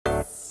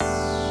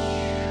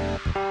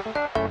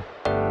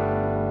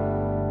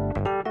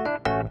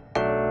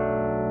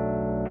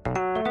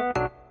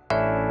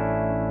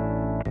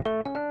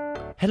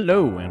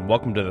Hello, and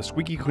welcome to the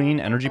Squeaky Clean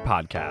Energy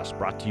Podcast,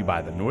 brought to you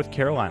by the North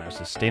Carolina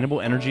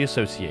Sustainable Energy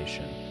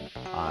Association.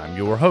 I'm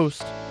your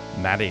host,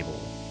 Matt Abel.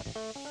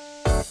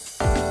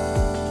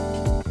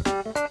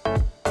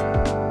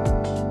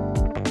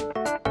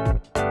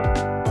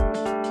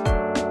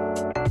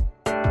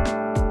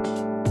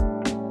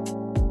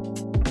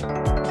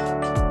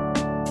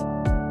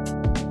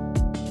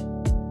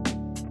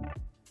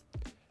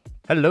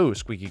 Hello,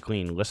 Squeaky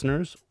Clean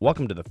listeners.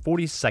 Welcome to the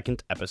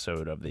 42nd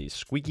episode of the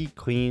Squeaky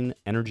Clean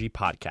Energy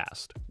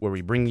Podcast, where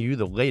we bring you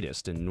the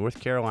latest in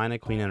North Carolina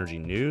clean energy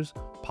news,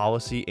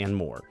 policy, and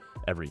more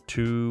every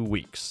 2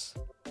 weeks.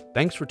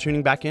 Thanks for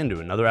tuning back in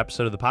to another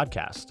episode of the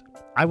podcast.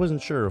 I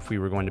wasn't sure if we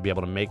were going to be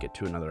able to make it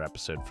to another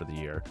episode for the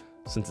year,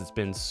 since it's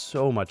been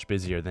so much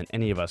busier than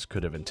any of us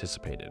could have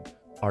anticipated.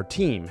 Our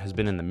team has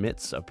been in the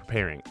midst of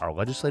preparing our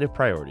legislative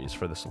priorities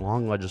for this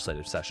long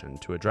legislative session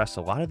to address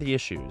a lot of the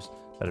issues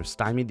that have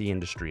stymied the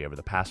industry over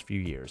the past few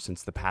years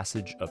since the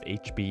passage of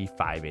HB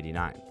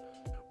 589.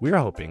 We are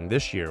hoping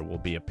this year will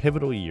be a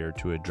pivotal year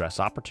to address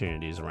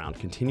opportunities around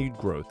continued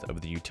growth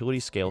of the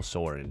utility-scale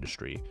solar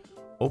industry,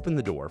 open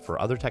the door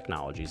for other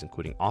technologies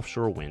including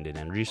offshore wind and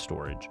energy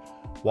storage,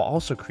 while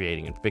also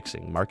creating and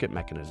fixing market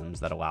mechanisms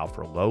that allow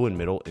for low and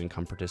middle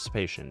income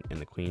participation in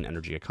the clean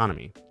energy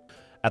economy.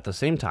 At the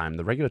same time,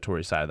 the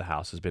regulatory side of the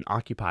House has been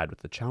occupied with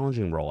the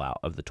challenging rollout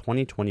of the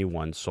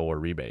 2021 solar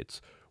rebates,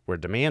 where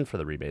demand for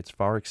the rebates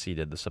far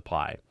exceeded the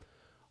supply,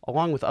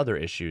 along with other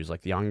issues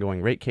like the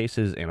ongoing rate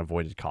cases and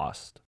avoided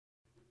cost.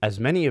 As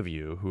many of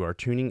you who are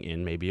tuning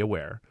in may be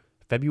aware,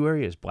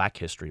 February is Black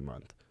History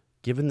Month.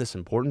 Given this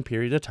important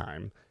period of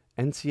time,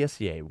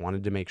 NCSEA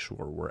wanted to make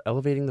sure we're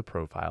elevating the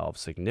profile of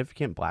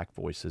significant Black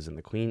voices in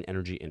the clean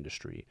energy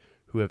industry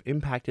who have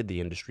impacted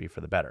the industry for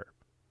the better.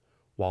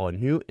 While a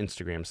new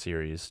Instagram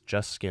series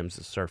just skims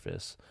the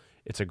surface,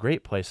 it's a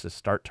great place to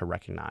start to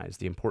recognize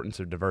the importance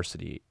of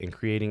diversity in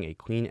creating a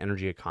clean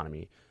energy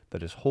economy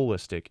that is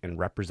holistic and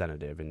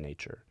representative in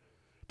nature.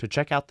 To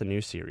check out the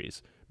new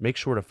series, make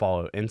sure to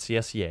follow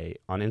NCSEA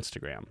on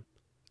Instagram.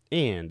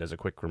 And as a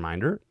quick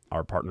reminder,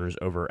 our partners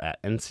over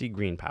at NC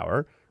Green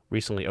Power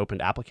recently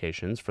opened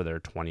applications for their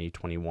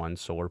 2021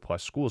 Solar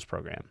Plus Schools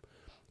program.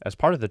 As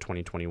part of the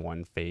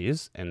 2021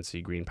 phase,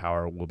 NC Green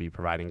Power will be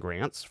providing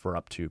grants for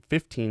up to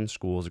 15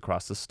 schools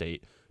across the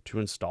state to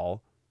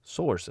install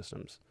solar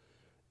systems.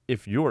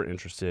 If you're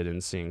interested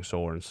in seeing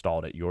solar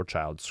installed at your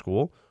child's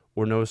school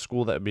or know a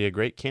school that would be a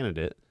great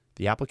candidate,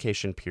 the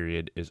application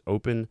period is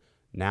open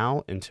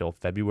now until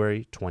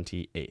February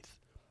 28th.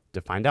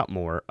 To find out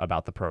more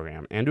about the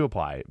program and to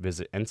apply,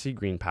 visit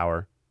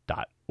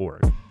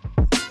ncgreenpower.org.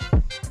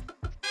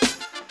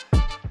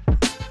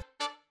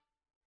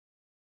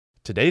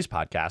 Today's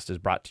podcast is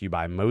brought to you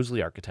by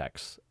Mosley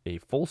Architects, a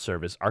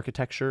full-service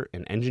architecture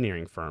and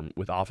engineering firm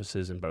with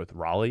offices in both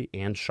Raleigh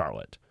and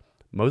Charlotte.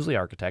 Mosley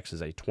Architects is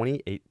a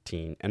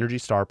 2018 Energy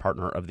Star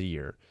Partner of the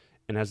Year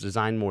and has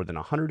designed more than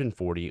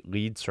 140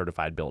 LEED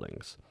certified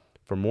buildings.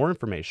 For more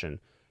information,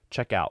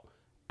 check out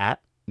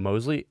at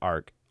Mosley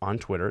Arch on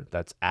Twitter,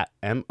 that's at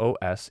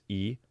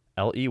MOSELEYARCH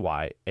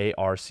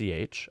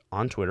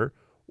on Twitter,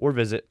 or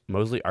visit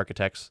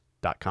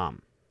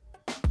mosleyarchitects.com.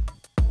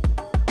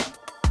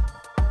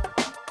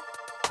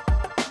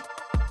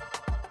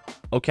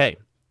 Okay,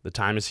 the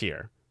time is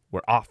here.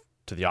 We're off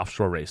to the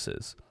offshore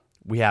races.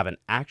 We have an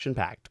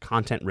action-packed,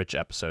 content-rich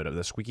episode of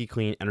the Squeaky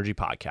Clean Energy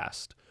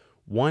Podcast,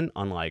 one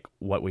unlike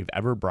what we've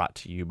ever brought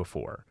to you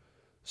before.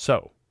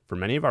 So, for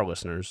many of our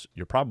listeners,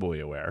 you're probably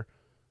aware,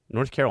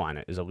 North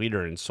Carolina is a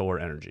leader in solar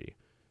energy.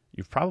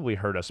 You've probably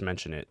heard us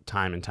mention it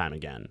time and time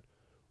again.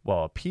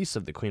 Well, a piece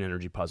of the clean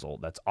energy puzzle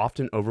that's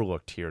often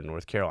overlooked here in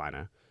North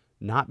Carolina,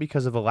 not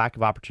because of a lack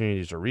of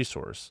opportunities or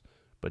resource,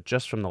 but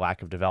just from the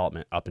lack of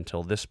development up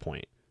until this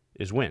point,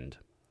 is wind.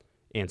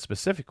 And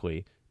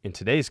specifically, in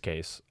today's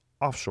case,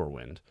 offshore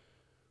wind.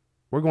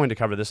 We're going to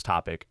cover this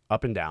topic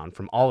up and down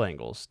from all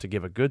angles to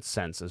give a good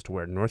sense as to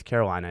where North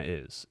Carolina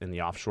is in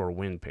the offshore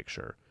wind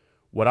picture,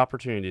 what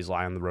opportunities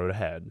lie on the road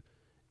ahead,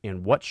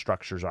 and what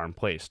structures are in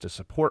place to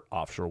support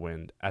offshore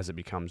wind as it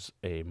becomes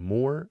a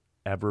more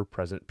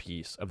ever-present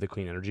piece of the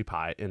clean energy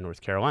pie in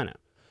North Carolina.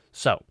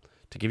 So,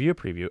 to give you a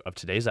preview of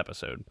today's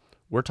episode,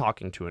 we're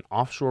talking to an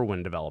offshore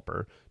wind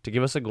developer to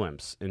give us a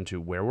glimpse into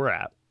where we're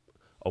at,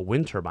 a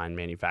wind turbine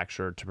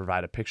manufacturer to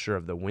provide a picture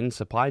of the wind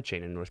supply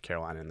chain in North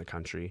Carolina and the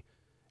country,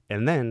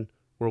 and then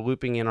we're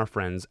looping in our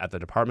friends at the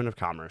Department of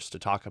Commerce to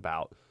talk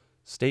about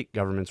state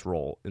government's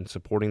role in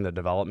supporting the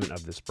development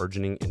of this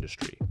burgeoning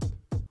industry.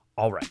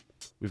 All right,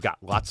 we've got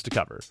lots to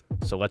cover,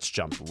 so let's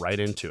jump right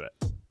into it.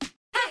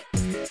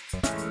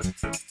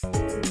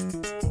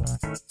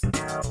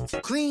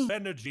 Clean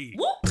energy.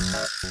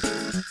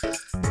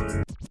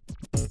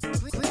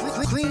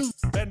 Clean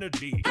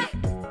Energy.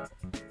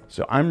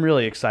 So I'm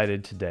really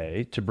excited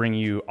today to bring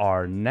you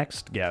our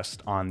next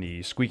guest on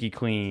the Squeaky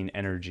Clean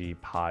Energy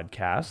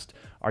Podcast.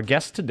 Our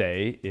guest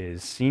today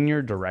is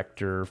Senior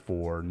Director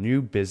for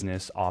New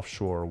Business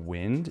Offshore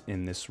Wind.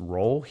 In this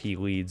role, he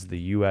leads the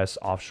U.S.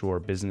 offshore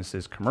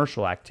businesses'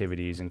 commercial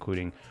activities,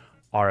 including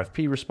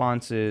RFP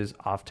responses,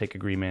 offtake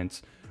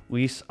agreements,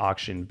 lease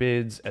auction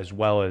bids, as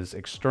well as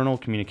external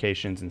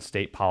communications and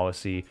state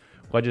policy,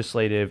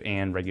 legislative,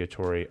 and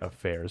regulatory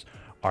affairs.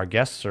 Our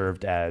guest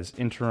served as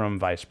interim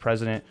vice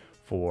president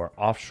for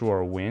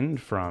offshore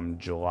wind from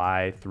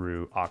July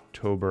through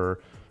October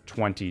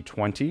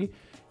 2020.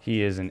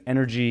 He is an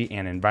energy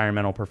and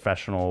environmental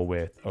professional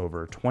with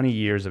over 20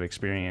 years of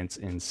experience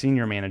in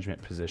senior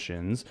management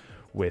positions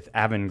with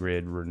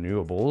Avangrid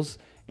Renewables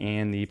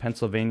and the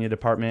Pennsylvania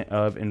Department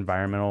of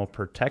Environmental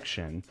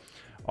Protection.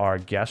 Our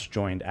guest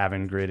joined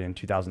Avangrid in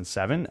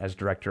 2007 as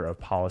Director of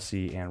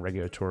Policy and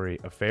Regulatory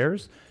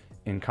Affairs.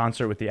 In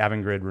concert with the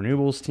Avangrid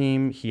Renewables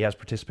team, he has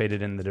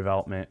participated in the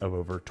development of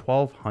over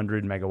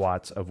 1,200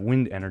 megawatts of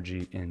wind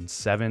energy in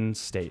 7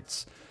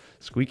 states.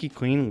 Squeaky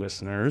Clean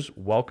listeners,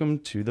 welcome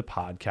to the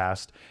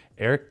podcast,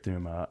 Eric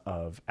Thuma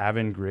of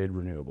Avangrid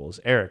Renewables.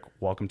 Eric,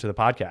 welcome to the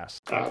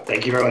podcast.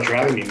 Thank you very much for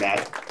having me,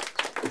 Matt.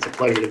 It's a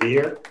pleasure to be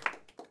here.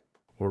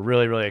 We're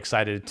really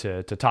excited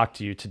to talk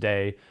to you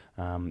today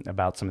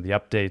about some of the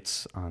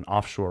updates on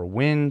offshore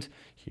wind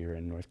here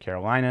in North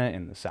Carolina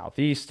in the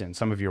Southeast and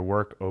some of your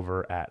work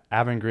over at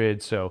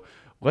Avangrid. So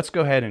let's go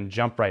ahead and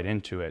jump right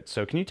into it.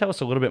 So can you tell us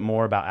a little bit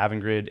more about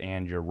Avangrid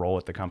and your role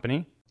at the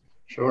company?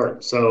 Sure.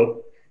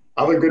 So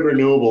Offshore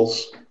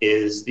Renewables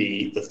is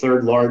the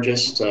third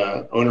largest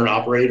owner and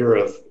operator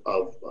of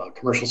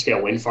commercial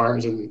scale wind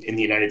farms in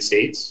the United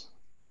States.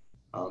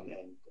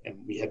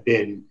 And we have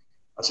been,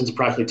 since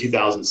approximately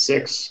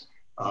 2006,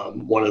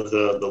 one of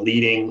the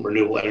leading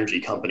renewable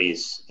energy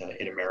companies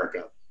in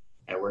America.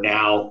 And we're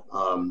now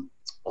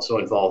also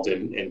involved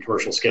in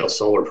commercial scale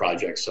solar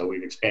projects. So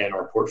we've expanded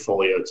our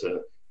portfolio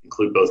to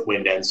include both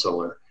wind and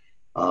solar.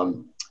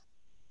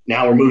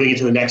 Now we're moving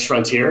into the next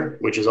frontier,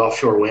 which is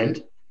offshore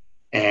wind.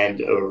 And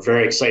we're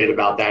very excited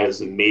about that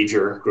as a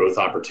major growth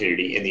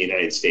opportunity in the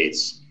United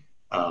States.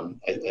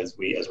 As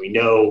we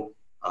know,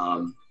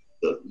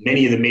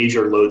 many of the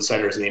major load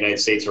centers in the United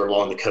States are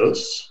along the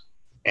coasts.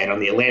 And on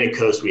the Atlantic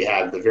coast, we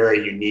have the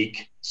very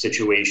unique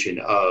situation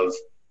of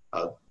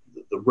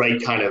the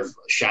right kind of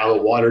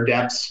shallow water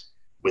depths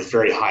with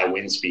very high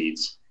wind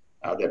speeds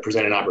that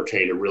present an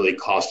opportunity to really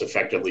cost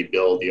effectively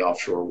build the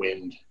offshore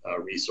wind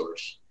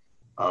resource.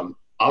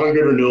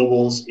 Avangrid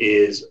Renewables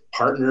is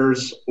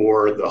partners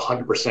or the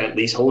 100%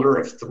 leaseholder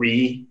of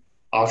 3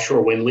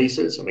 offshore wind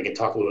leases. And we can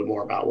talk a little bit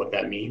more about what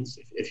that means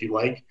if you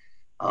like.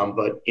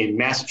 But in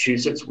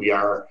Massachusetts, we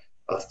are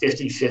a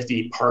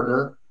 50-50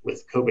 partner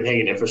with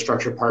Copenhagen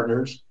Infrastructure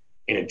Partners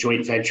in a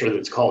joint venture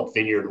that's called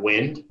Vineyard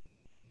Wind.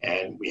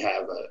 And we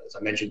have, as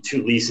I mentioned,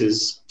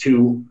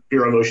 2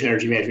 Bureau of Ocean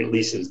Energy Management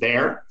leases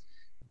there.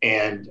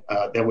 And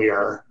then we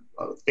are,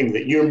 the thing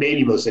that you're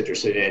maybe most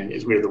interested in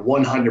is we're the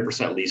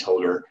 100%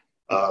 leaseholder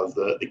of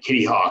the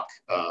Kitty Hawk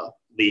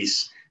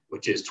lease,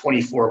 which is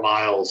 24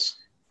 miles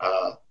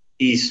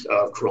east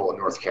of Corolla,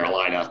 North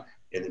Carolina,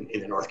 in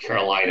the North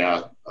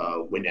Carolina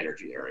wind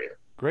energy area.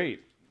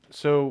 Great.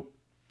 So,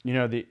 you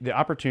know, the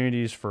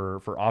opportunities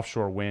for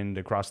offshore wind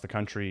across the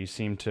country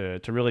seem to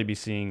really be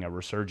seeing a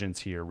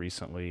resurgence here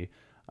recently.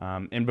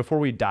 And before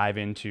we dive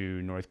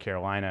into North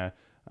Carolina,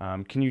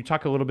 can you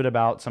talk a little bit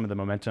about some of the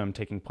momentum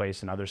taking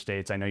place in other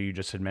states? I know you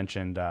just had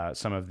mentioned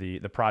some of the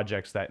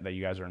projects that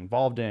you guys are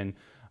involved in,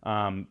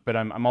 but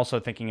I'm also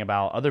thinking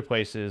about other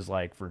places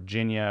like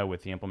Virginia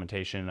with the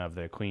implementation of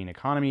the Clean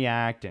Economy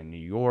Act, and New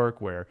York,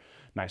 where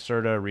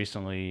NYSERDA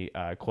recently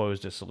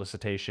closed a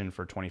solicitation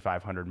for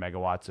 2,500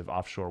 megawatts of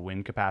offshore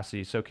wind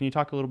capacity. So can you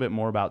talk a little bit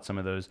more about some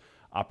of those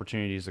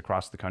opportunities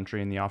across the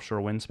country in the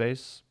offshore wind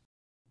space?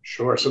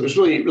 Sure. So there's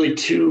really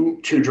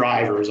two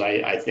drivers,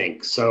 I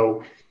think.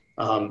 So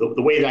the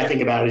way that I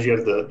think about it is you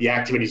have the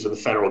activities of the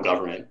federal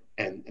government,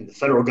 and the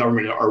federal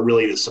government are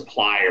really the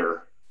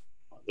supplier.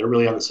 They're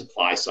really on the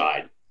supply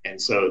side. And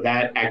so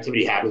that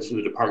activity happens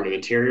through the Department of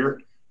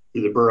Interior,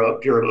 through the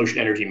Bureau of Ocean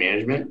Energy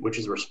Management, which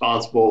is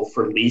responsible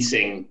for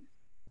leasing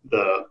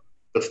the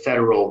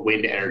federal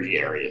wind energy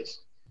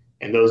areas.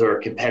 And those are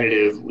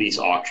competitive lease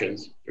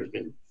auctions. There's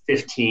been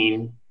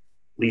 15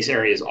 lease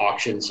areas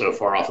auctioned so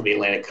far off of the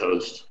Atlantic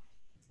coast.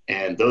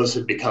 And those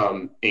have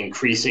become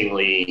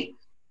increasingly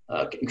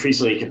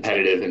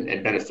competitive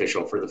and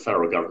beneficial for the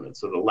federal government.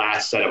 So the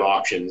last set of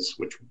auctions,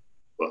 which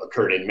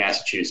occurred in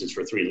Massachusetts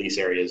for 3 lease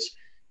areas,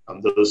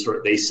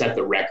 they set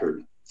the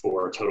record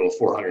for a total of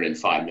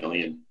 $405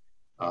 million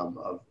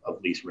of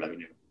lease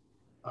revenue.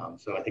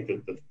 So I think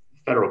that the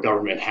federal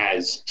government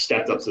has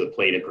stepped up to the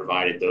plate and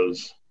provided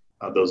those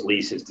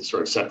leases to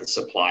sort of set the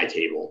supply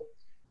table.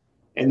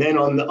 And then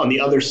on the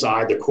other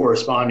side, the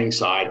corresponding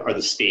side, are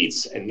the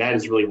states, and that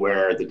is really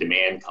where the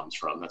demand comes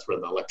from. That's where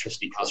the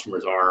electricity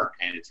customers are,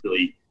 and it's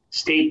really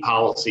state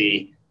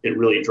policy that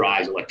really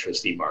drives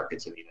electricity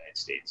markets in the United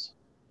States.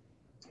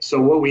 So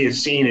what we have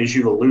seen, as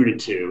you've alluded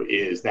to,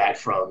 is that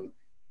from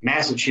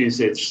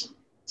Massachusetts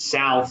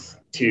south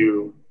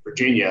to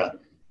Virginia,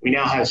 we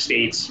now have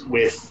states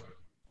with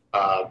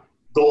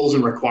goals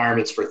and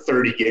requirements for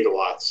 30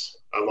 gigawatts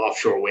of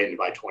offshore wind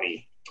by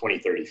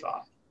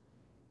 2035.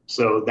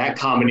 So that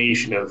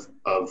combination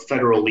of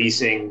federal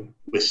leasing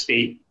with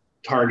state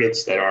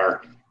targets that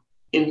are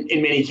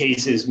in many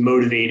cases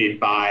motivated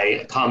by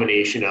a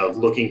combination of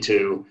looking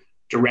to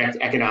direct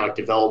economic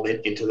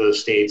development into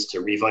those states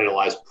to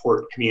revitalize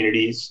port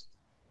communities,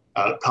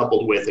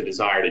 coupled with a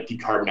desire to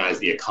decarbonize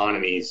the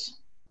economies,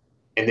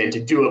 and then to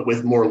do it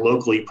with more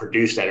locally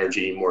produced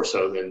energy, more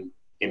so than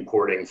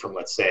importing from,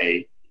 let's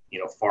say,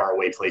 far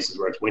away places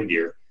where it's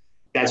windier.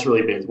 That's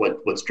really been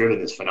what's driven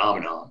this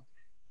phenomenon.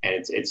 And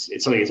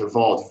it's something that's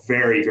evolved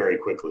very, very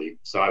quickly.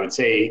 So I would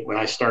say when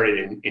I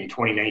started in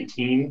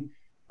 2019,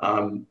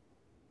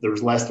 there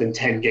was less than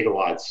 10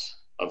 gigawatts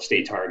of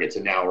state targets,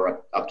 and now we're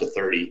up to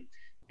 30.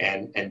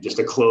 And just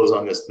to close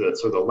on this,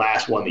 the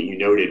last one that you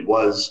noted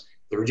was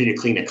the Virginia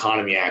Clean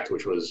Economy Act,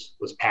 which was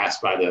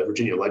passed by the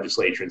Virginia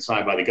legislature and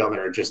signed by the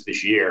governor just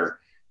this year,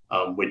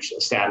 which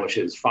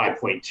establishes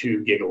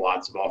 5.2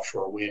 gigawatts of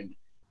offshore wind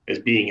as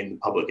being in the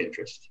public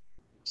interest.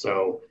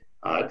 So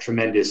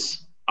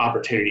tremendous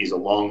opportunities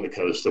along the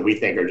coast that we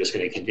think are just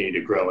going to continue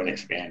to grow and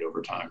expand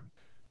over time.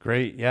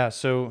 Great. Yeah.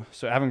 So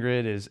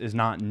Avangrid is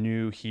not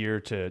new here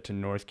to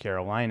North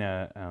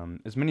Carolina.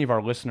 As many of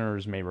our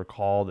listeners may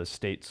recall, the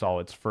state saw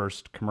its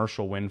first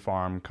commercial wind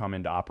farm come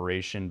into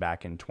operation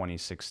back in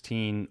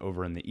 2016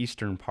 over in the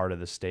eastern part of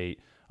the state,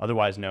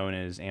 otherwise known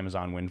as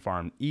Amazon Wind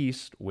Farm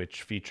East,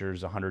 which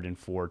features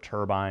 104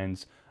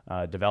 turbines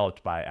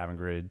developed by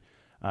Avangrid.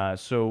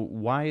 So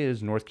why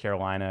is North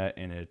Carolina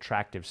an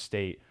attractive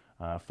state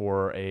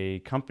for a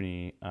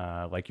company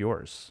like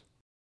yours?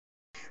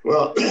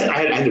 Well,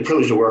 I had the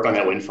privilege to work on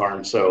that wind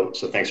farm, so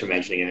thanks for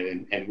mentioning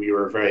it. And we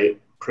were very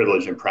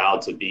privileged and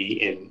proud to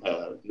be in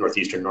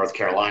northeastern North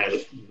Carolina,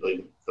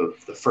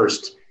 the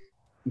first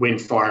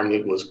wind farm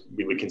that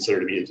we would consider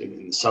to be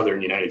in the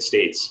southern United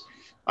States.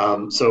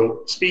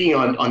 So speaking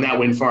on that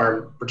wind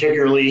farm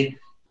particularly,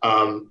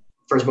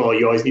 first of all,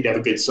 you always need to have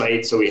a good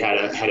site. So we had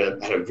a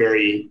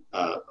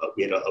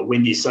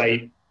windy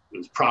site. It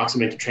was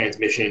proximate to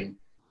transmission,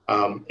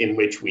 in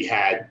which we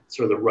had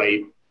sort of the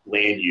right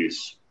land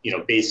use.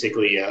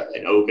 Basically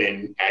an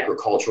open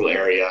agricultural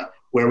area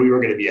where we were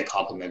going to be a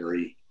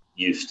complementary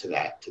use to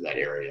that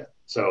area.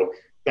 So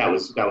that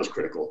was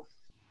critical.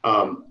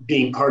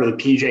 Being part of the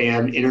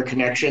PJM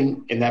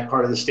interconnection in that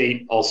part of the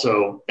state,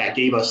 also that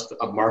gave us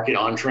a market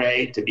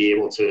entree to be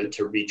able to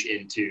reach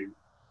into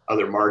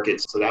other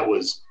markets. So that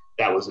was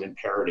an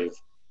imperative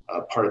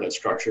part of that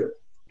structure.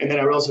 And then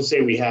I would also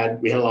say we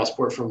had a lot of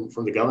support from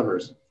the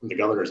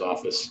governor's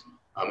office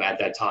at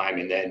that time,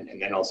 and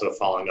then also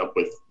following up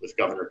with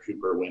Governor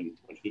Cooper when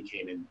he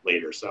came in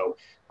later. So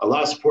a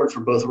lot of support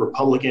from both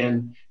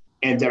Republican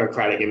and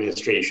Democratic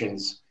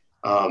administrations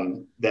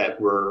that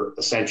were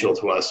essential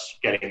to us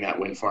getting that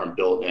wind farm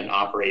built and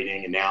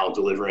operating, and now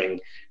delivering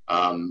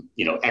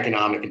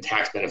economic and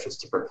tax benefits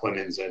to Port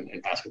Clemens and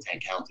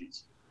Pasquotank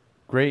counties.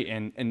 Great,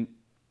 and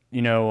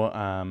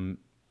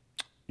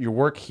your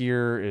work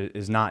here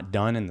is not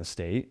done in the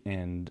state,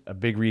 and a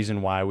big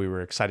reason why we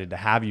were excited to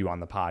have you on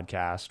the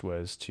podcast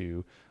was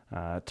to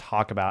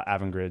talk about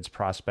Avangrid's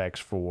prospects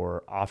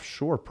for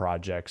offshore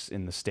projects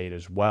in the state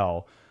as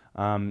well.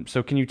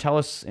 So can you tell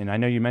us, and I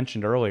know you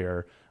mentioned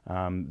earlier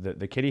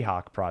the Kitty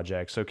Hawk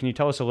project, so can you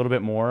tell us a little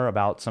bit more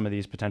about some of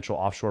these potential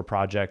offshore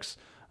projects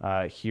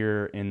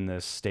here in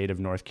the state of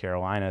North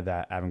Carolina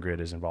that Avangrid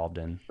is involved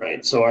in?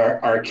 Right. So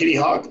our Kitty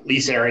Hawk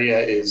lease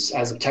area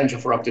has the potential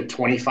for up to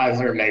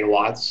 2,500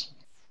 megawatts,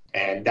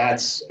 and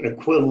that's an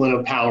equivalent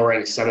of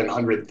powering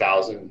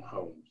 700,000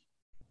 homes.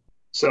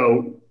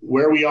 So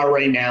where we are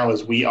right now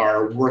is we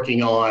are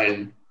working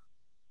on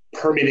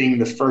permitting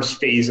the first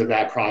phase of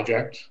that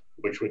project,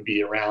 which would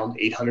be around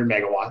 800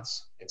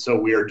 megawatts. And so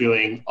we are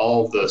doing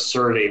all the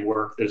survey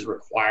work that is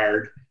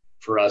required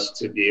for us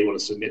to be able to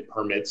submit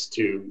permits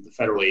to the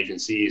federal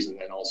agencies, and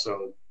then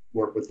also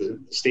work with the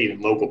state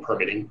and local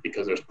permitting,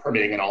 because there's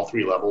permitting at all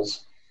three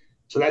levels.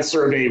 So that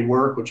survey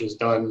work, which is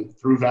done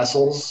through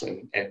vessels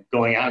and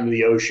going out into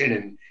the ocean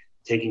and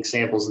taking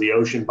samples of the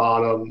ocean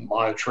bottom,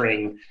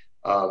 monitoring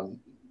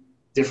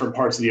different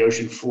parts of the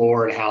ocean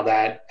floor and how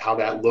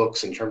that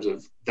looks in terms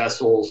of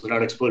vessels and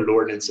unexploded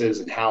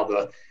ordnances, and how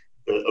the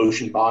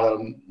ocean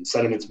bottom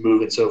sediments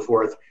move and so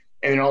forth.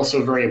 And then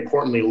also, very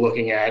importantly,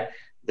 looking at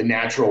the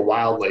natural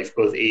wildlife,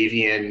 both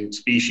avian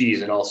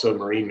species and also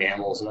marine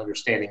mammals, and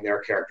understanding their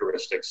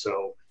characteristics.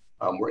 So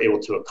we're able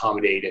to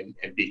accommodate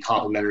and be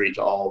complementary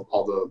to all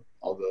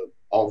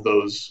of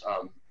those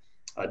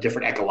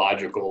different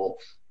ecological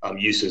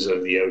uses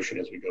of the ocean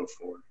as we go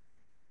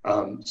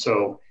forward.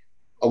 So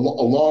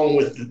along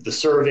with the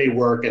survey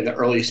work and the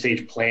early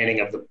stage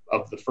planning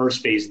of the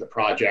first phase of the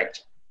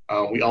project,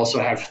 we also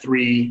have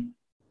 3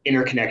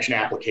 interconnection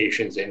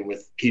applications in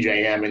with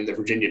PJM in the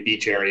Virginia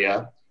Beach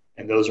area.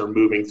 And those are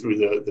moving through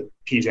the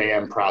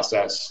PJM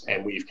process,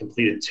 and we've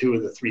completed 2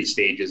 of the 3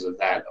 stages of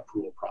that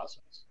approval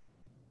process.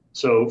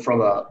 So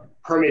from a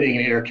permitting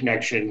and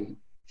interconnection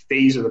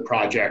phase of the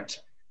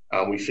project,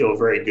 we feel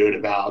very good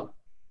about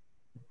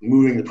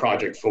moving the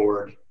project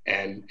forward,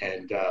 and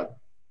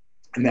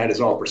that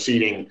is all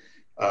proceeding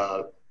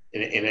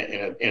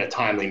in a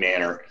timely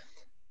manner.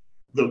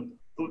 One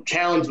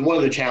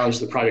of the challenges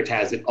the project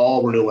has, that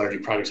all renewable energy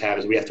projects have,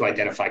 is we have to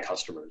identify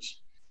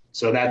customers.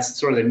 So that's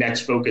sort of the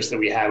next focus that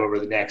we have over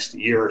the next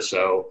year or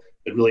so,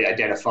 is really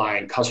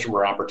identifying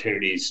customer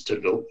opportunities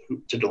to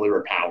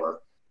deliver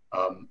power.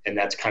 And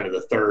that's kind of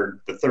the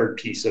third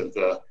piece of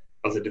the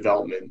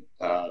development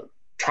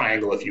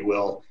triangle, if you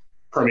will: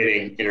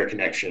 permitting,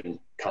 interconnection,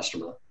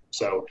 customer.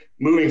 So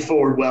moving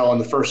forward well on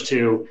the first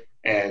two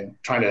and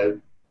trying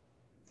to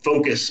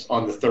focus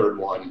on the third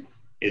one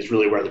is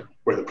really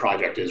where the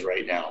project is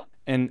right now.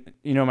 And,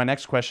 my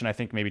next question, I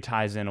think, maybe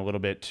ties in a little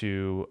bit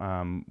to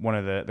one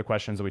of the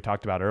questions that we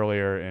talked about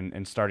earlier,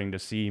 and starting to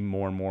see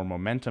more and more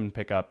momentum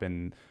pick up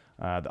in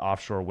the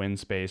offshore wind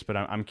space. But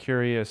I'm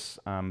curious,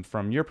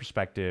 from your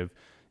perspective,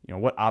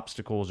 what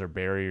obstacles or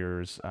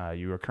barriers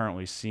you are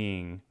currently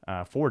seeing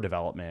for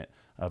development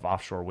of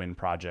offshore wind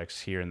projects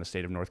here in the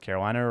state of North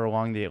Carolina or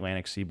along the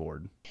Atlantic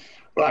seaboard?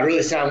 Well, I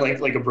really sound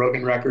like a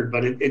broken record,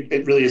 but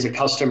it really is a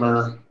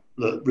customer.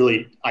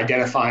 Really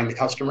identifying the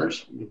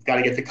customers. We've got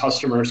to get the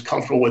customers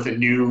comfortable with a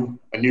new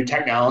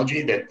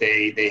technology that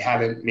they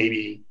haven't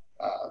maybe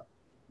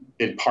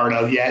been part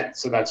of yet.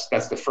 So that's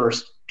the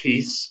first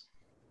piece.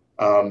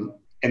 And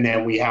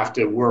then we have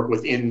to work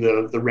within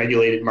the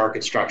regulated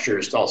market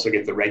structures to also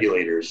get the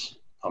regulators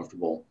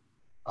comfortable.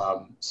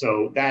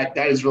 So that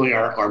is really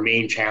our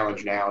main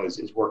challenge now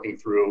is working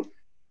through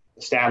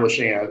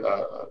establishing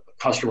a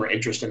customer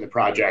interest in the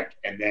project,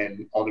 and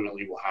then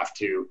ultimately we'll have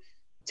to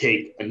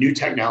take a new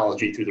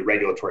technology through the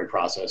regulatory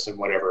process in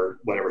whatever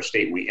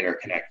state we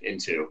interconnect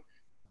into.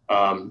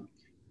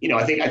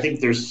 I think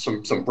there's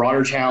some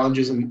broader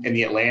challenges in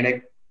the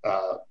Atlantic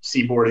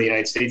seaboard of the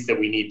United States that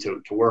we need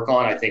to work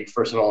on. I think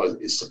first of all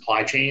is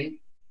supply chain.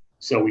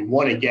 So we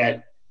want to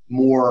get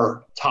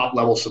more top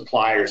level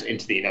suppliers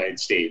into the United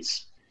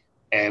States.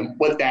 And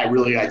what that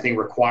really, I think,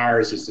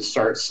 requires is to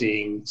start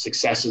seeing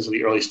successes of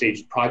the early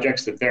stage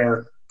projects, that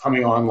they're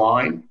coming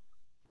online.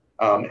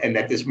 And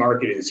that this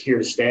market is here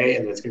to stay,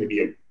 and that's going to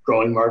be a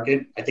growing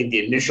market. I think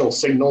the initial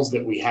signals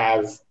that we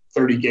have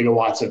 30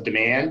 gigawatts of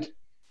demand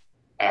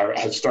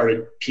have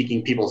started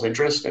piquing people's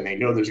interest, and they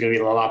know there's going to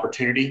be a lot of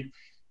opportunity.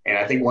 And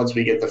I think once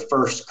we get the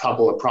first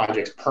couple of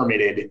projects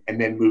permitted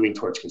and then moving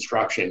towards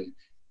construction,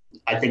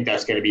 I think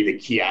that's going to be the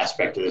key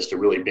aspect of this to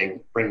really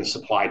bring the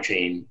supply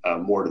chain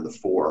more to the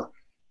fore.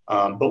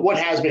 But what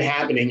has been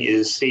happening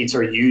is states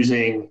are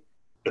using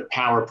the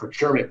power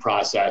procurement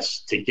process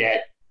to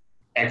get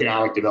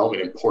economic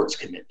development and ports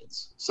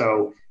commitments.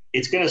 So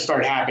it's going to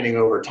start happening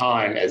over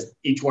time as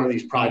each one of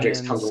these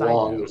projects comes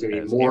along. There's going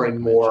to be more and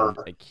more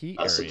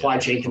supply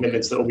chain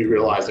commitments that will be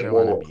realized, and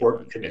more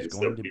port commitments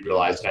that will be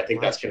realized. And I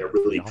think that's going to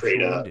really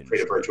create a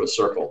virtuous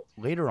circle.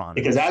 Later on,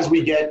 because as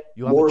we get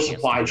more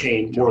supply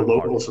chain, more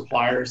local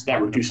suppliers,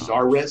 that reduces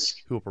our risk,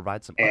 who will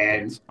provide some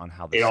and on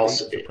how the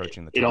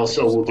it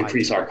also will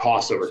decrease our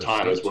costs over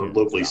time as we're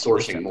locally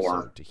sourcing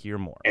more. To hear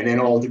more, and then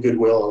all the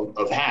goodwill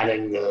of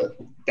having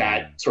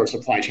that sort of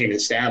supply chain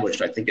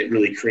established, I think it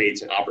really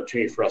creates an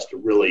opportunity for us to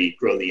really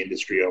grow the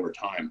industry over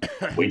time.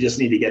 We just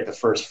need to get the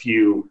first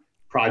few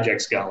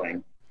projects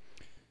going.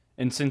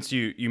 And since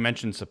you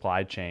mentioned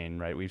supply chain,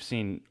 right, we've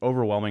seen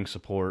overwhelming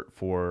support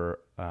for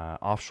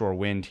offshore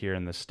wind here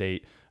in the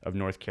state of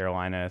North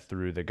Carolina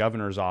through the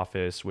governor's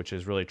office, which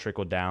has really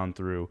trickled down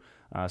through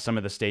some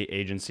of the state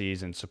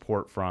agencies, and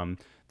support from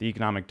the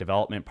Economic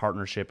Development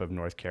Partnership of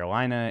North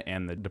Carolina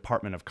and the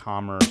Department of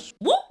Commerce.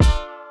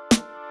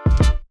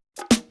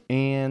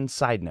 And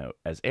side note,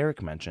 as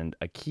Eric mentioned,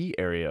 a key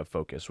area of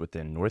focus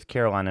within North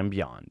Carolina and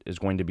beyond is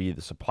going to be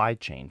the supply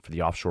chain for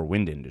the offshore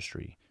wind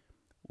industry.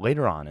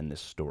 Later on in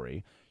this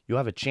story, you'll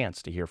have a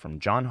chance to hear from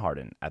John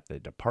Harden at the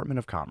Department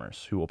of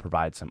Commerce, who will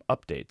provide some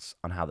updates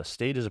on how the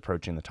state is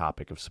approaching the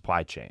topic of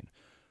supply chain.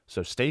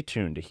 So stay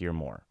tuned to hear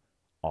more.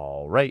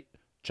 All right,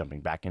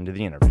 jumping back into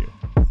the interview.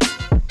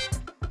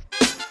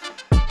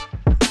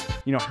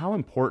 How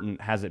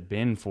important has it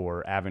been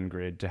for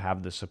Avangrid to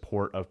have the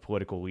support of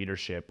political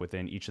leadership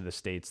within each of the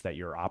states that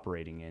you're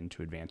operating in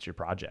to advance your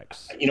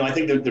projects? I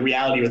think the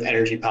reality with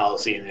energy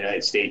policy in the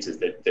United States is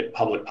that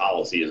public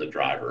policy is a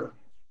driver,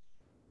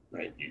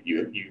 right?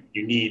 You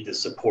need the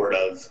support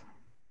of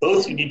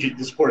both. You need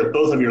the support of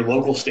both of your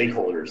local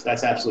stakeholders.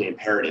 That's absolutely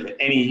imperative.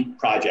 Any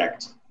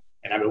project,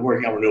 and I've been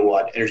working on renewable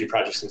energy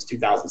projects since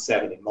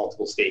 2007 in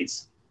multiple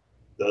states.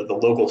 The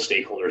local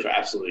stakeholders are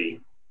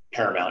absolutely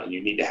paramount, and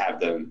you need to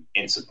have them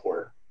in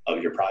support of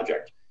your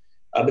project.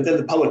 But then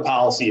the public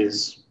policy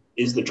is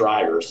the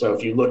driver. So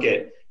if you look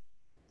at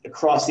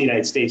across the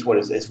United States, what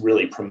has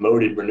really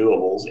promoted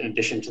renewables, in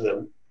addition to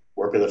the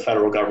work of the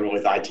federal government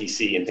with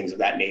ITC and things of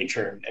that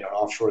nature, and on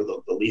offshore,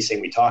 the leasing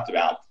we talked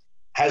about,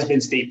 has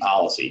been state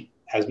policy,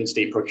 has been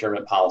state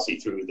procurement policy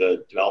through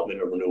the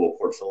development of renewable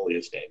portfolio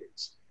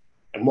standards.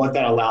 And what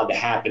that allowed to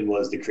happen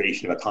was the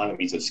creation of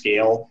economies of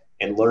scale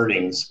and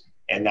learnings,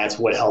 and that's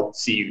what helped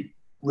see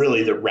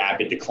really the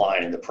rapid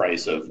decline in the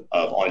price of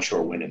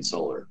onshore wind and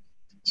solar.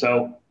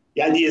 So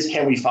the idea is,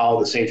 can we follow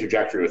the same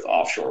trajectory with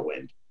offshore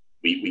wind?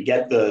 We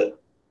get the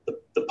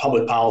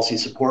public policy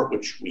support,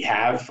 which we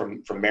have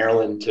from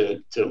Maryland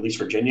to at least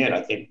Virginia, and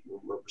I think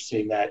we're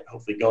seeing that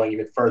hopefully going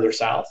even further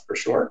south for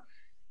sure.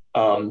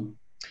 And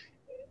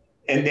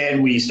And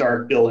then we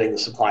start building the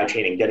supply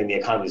chain and getting the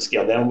economy of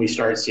scale. Then we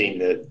start seeing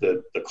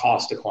the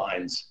cost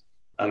declines,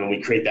 and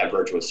we create that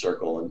virtuous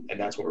circle, and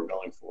that's what we're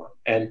going for.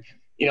 And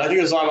I think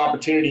there's a lot of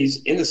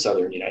opportunities in the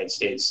southern United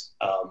States,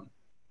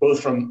 both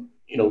from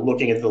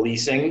looking at the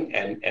leasing,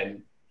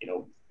 and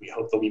we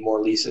hope there'll be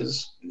more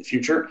leases in the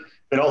future,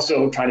 but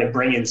also trying to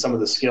bring in some of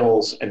the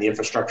skills and the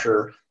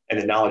infrastructure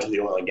and the knowledge of the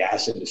oil and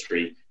gas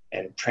industry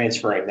and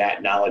transferring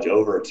that knowledge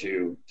over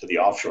to the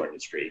offshore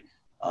industry.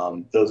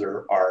 Those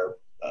are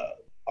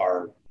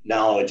our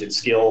knowledge and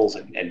skills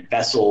and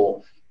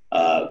vessel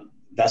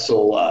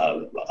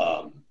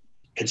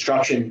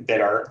construction that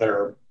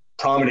are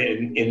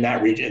prominent in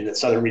that region, in the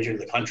southern region of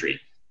the country.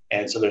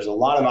 And so there's a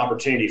lot of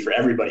opportunity for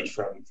everybody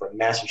from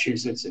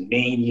Massachusetts and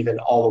Maine, even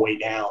all the way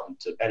down,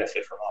 to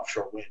benefit from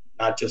offshore wind,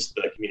 not just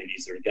the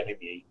communities that are getting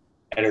the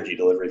energy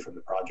delivery from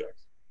the project.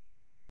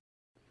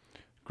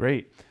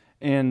 Great.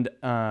 And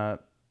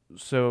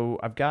so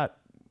I've got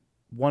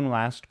one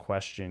last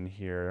question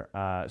here.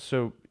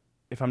 So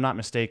if I'm not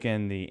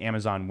mistaken, the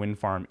Amazon Wind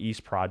Farm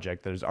East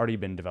project that has already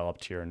been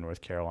developed here in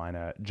North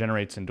Carolina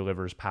generates and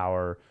delivers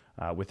power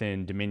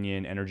within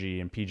Dominion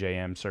Energy and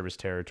PJM service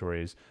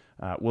territories.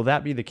 Will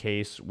that be the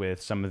case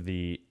with some of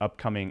the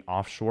upcoming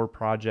offshore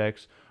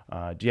projects?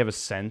 Do you have a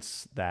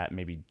sense that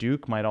maybe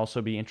Duke might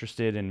also be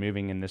interested in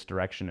moving in this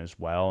direction as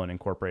well and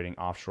incorporating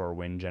offshore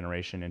wind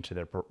generation into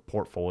their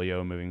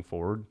portfolio moving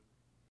forward?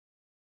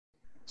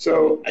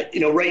 So,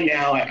 right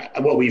now,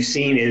 what we've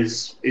seen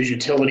is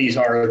utilities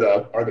are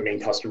the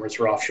main customers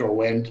for offshore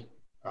wind.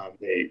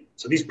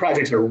 So these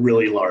projects are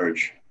really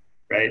large,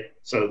 right?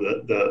 So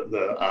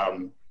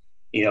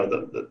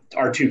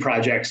our two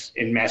projects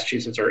in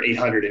Massachusetts are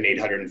 800 and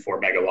 804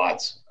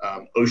 megawatts.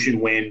 Ocean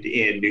Wind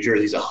in New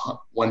Jersey is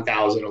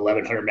 1,000,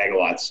 1,100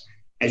 megawatts.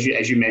 As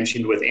you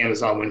mentioned with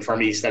Amazon Wind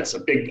Farm East, that's a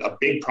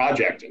big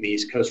project in the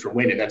East Coast for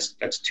wind, and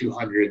that's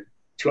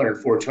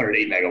 204,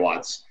 208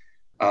 megawatts.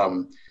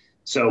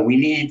 So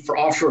for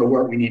offshore to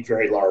work, we need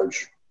very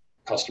large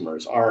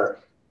customers. Our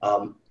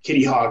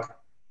Kitty Hawk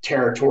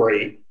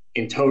territory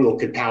in total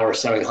could power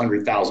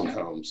 700,000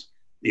 homes,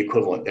 the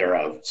equivalent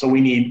thereof. So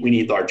we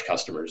need large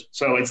customers.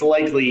 So it's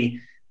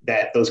likely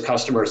that those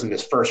customers in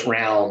this first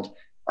round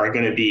are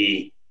going to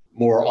be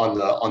more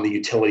on the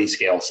utility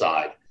scale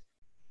side.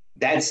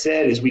 That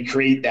said, as we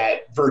create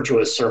that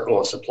virtuous circle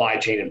of supply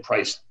chain and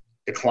price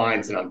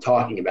declines that I'm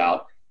talking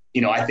about,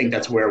 I think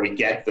that's where we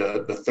get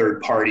the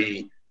third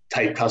party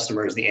type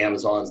customers, the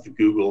Amazons, the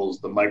Googles,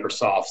 the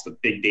Microsofts, the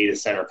big data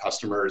center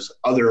customers,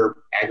 other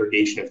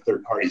aggregation of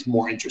third parties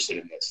more interested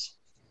in this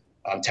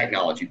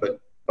technology.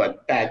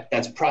 But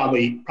that's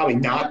probably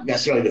not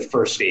necessarily the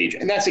first stage.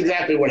 And that's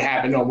exactly what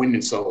happened on wind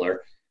and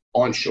solar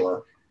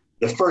onshore.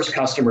 The first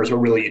customers were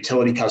really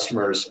utility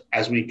customers.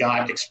 As we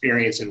got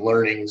experience and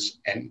learnings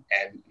and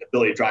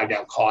ability to drive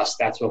down costs,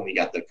 that's when we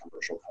got the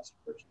commercial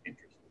customers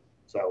interested.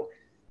 So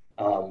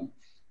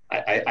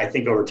I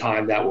think over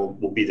time that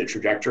will be the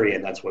trajectory,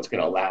 and that's what's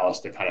going to allow us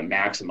to kind of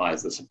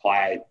maximize the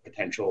supply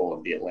potential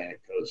of the Atlantic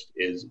coast,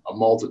 is a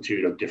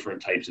multitude of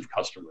different types of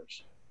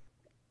customers.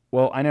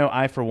 Well, I know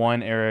I, for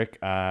one, Eric,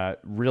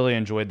 really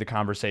enjoyed the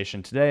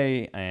conversation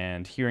today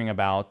and hearing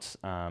about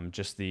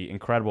just the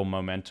incredible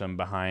momentum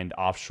behind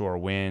offshore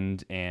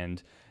wind.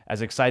 And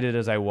as excited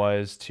as I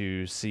was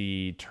to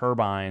see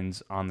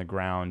turbines on the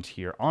ground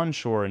here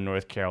onshore in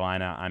North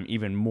Carolina, I'm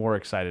even more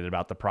excited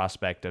about the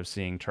prospect of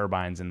seeing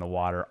turbines in the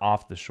water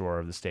off the shore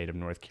of the state of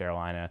North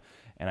Carolina.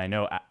 And I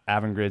know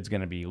Avangrid's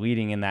going to be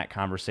leading in that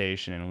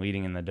conversation and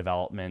leading in the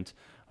development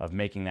of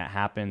making that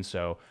happen.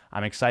 So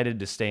I'm excited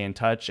to stay in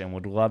touch and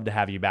would love to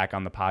have you back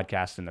on the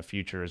podcast in the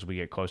future as we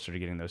get closer to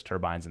getting those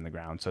turbines in the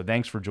ground. So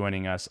thanks for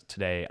joining us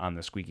today on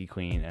the Squeaky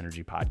Clean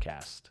Energy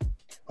Podcast.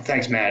 Well,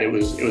 thanks, Matt. It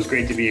was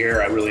great to be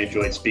here. I really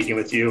enjoyed speaking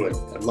with you, and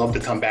I'd love to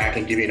come back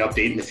and give you an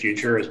update in the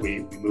future as we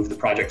move the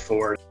project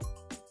forward.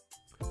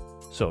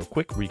 So a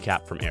quick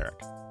recap from Eric.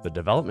 The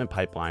development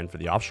pipeline for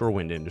the offshore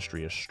wind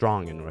industry is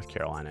strong in North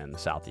Carolina and the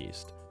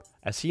Southeast.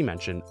 As he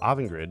mentioned,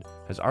 Avangrid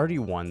has already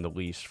won the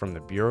lease from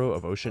the Bureau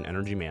of Ocean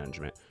Energy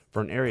Management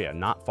for an area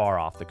not far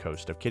off the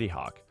coast of Kitty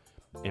Hawk,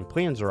 and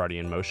plans are already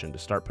in motion to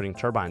start putting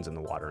turbines in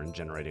the water and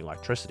generating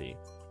electricity.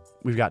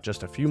 We've got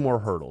just a few more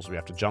hurdles we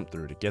have to jump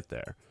through to get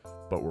there,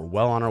 but we're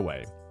well on our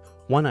way.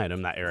 One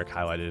item that Eric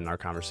highlighted in our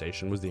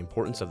conversation was the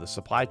importance of the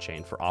supply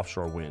chain for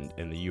offshore wind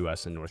in the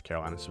U.S. and North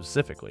Carolina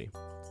specifically.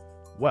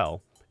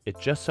 Well, it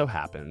just so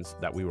happens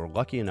that we were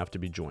lucky enough to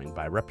be joined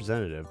by a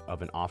representative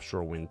of an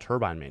offshore wind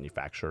turbine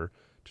manufacturer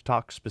to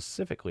talk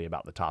specifically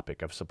about the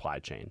topic of supply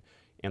chain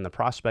and the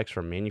prospects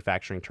for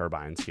manufacturing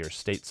turbines here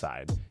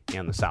stateside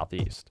and the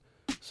Southeast.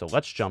 So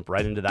let's jump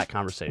right into that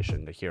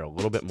conversation to hear a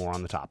little bit more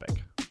on the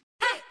topic.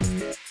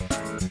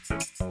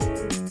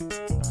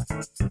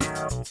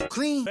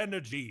 Clean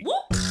energy.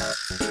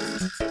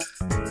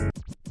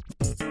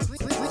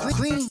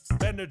 Clean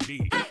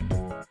Energy.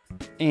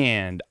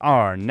 And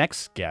our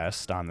next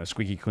guest on the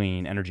Squeaky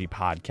Clean Energy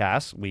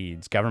Podcast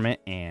leads government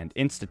and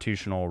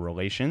institutional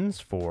relations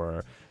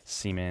for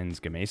Siemens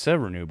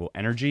Gamesa Renewable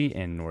Energy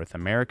in North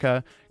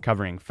America,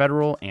 covering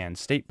federal and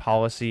state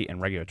policy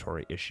and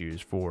regulatory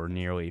issues for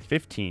nearly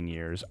 15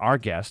 years. Our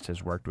guest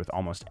has worked with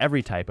almost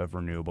every type of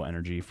renewable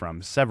energy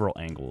from several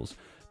angles: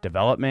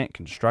 development,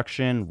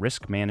 construction,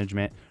 risk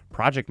management,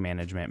 project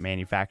management,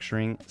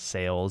 manufacturing,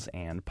 sales,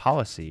 and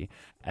policy.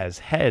 As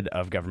head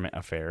of government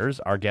affairs,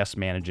 our guest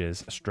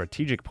manages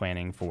strategic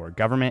planning for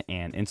government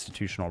and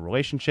institutional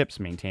relationships,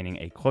 maintaining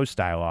a close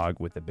dialogue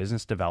with the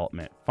business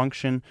development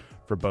function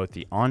for both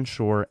the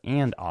onshore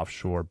and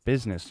offshore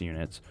business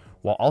units,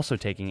 while also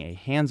taking a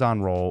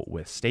hands-on role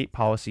with state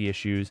policy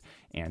issues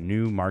and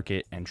new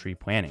market entry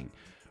planning.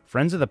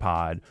 Friends of the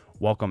pod,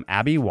 welcome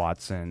Abby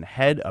Watson,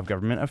 Head of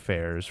Government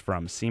Affairs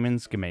from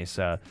Siemens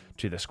Gamesa,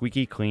 to the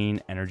Squeaky Clean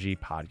Energy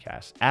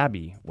Podcast.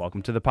 Abby,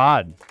 welcome to the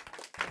pod.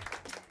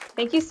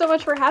 Thank you so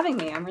much for having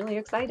me. I'm really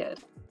excited.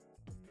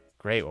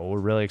 Great. Well, we're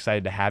really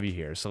excited to have you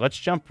here. So let's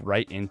jump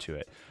right into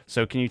it.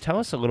 So can you tell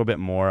us a little bit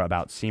more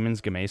about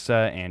Siemens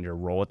Gamesa and your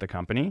role at the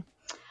company?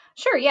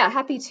 Sure. Yeah,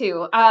 happy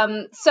to.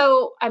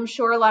 So I'm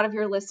sure a lot of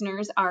your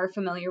listeners are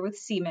familiar with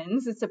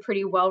Siemens. It's a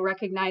pretty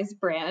well-recognized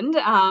brand.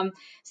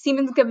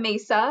 Siemens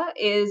Gamesa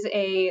is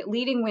a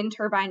leading wind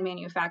turbine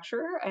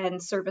manufacturer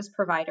and service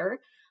provider.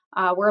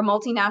 We're a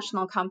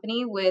multinational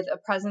company with a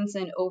presence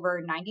in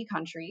over 90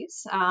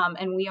 countries,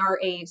 and we are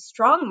a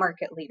strong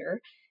market leader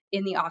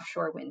in the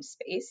offshore wind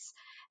space.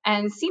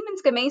 And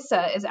Siemens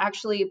Gamesa is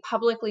actually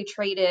publicly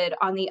traded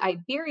on the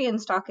Iberian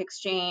Stock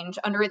Exchange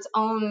under its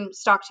own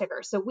stock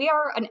ticker. So we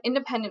are an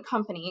independent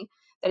company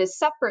that is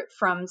separate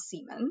from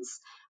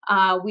Siemens.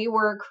 We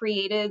were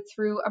created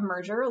through a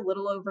merger a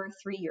little over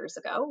 3 years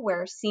ago,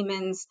 where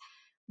Siemens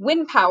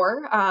Wind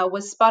Power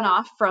was spun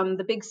off from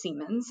the big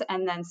Siemens,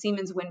 and then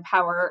Siemens Wind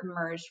Power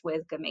merged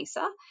with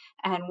Gamesa,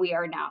 and we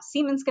are now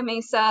Siemens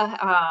Gamesa.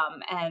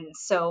 And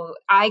so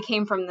I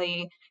came from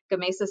the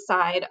Gamesa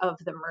side of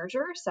the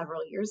merger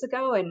several years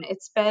ago, and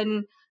it's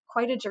been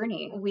quite a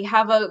journey. We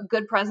have a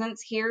good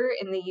presence here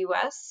in the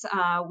US.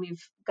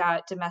 We've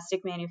got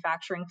domestic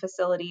manufacturing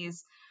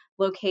facilities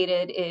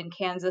located in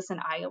Kansas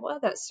and Iowa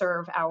that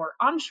serve our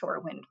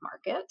onshore wind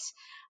market.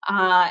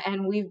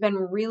 And we've been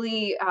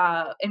really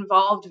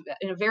involved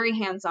in a very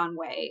hands-on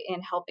way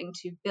in helping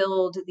to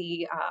build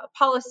the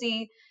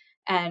policy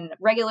and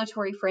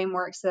regulatory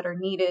frameworks that are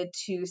needed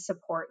to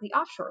support the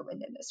offshore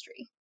wind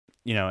industry.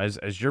 You know,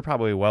 as you're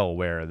probably well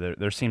aware,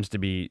 there seems to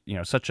be,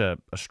 such a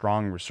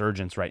strong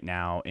resurgence right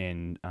now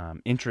in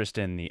interest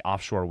in the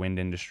offshore wind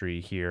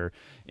industry here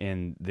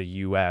in the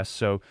U.S.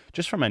 So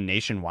just from a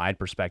nationwide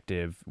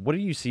perspective, what do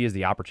you see as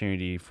the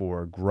opportunity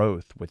for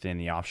growth within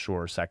the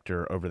offshore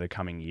sector over the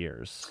coming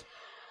years?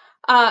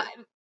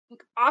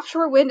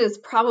 Offshore wind is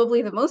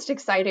probably the most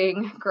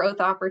exciting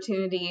growth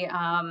opportunity,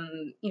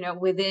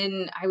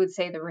 within, I would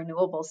say, the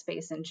renewable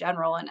space in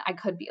general. And I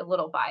could be a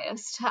little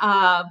biased,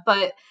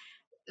 but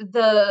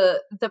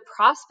the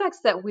prospects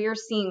that we're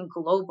seeing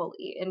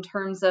globally in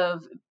terms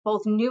of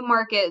both new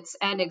markets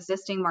and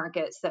existing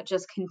markets that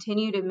just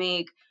continue to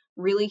make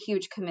really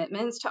huge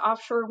commitments to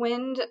offshore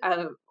wind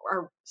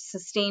are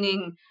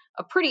sustaining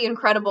a pretty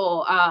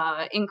incredible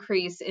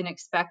increase in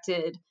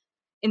expected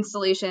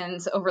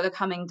installations over the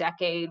coming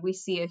decade. We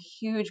see a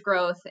huge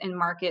growth in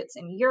markets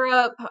in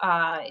Europe,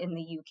 in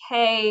the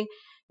UK,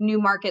 new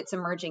markets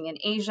emerging in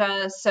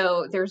Asia.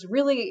 So there's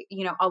really,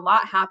 a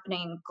lot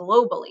happening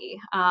globally.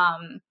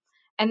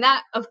 And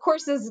that, of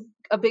course, is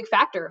a big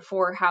factor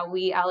for how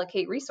we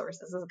allocate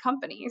resources as a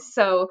company.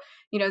 So,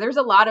 there's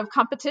a lot of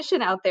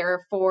competition out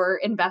there for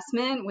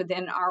investment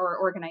within our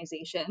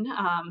organization.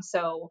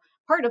 So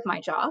part of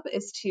my job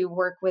is to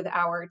work with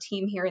our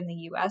team here in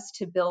the US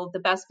to build the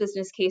best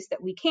business case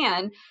that we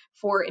can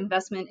for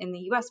investment in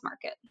the US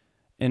market.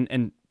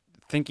 And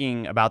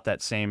thinking about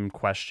that same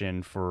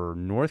question for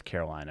North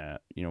Carolina,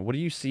 what do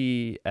you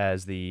see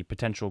as the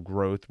potential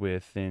growth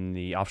within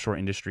the offshore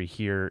industry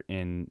here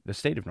in the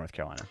state of North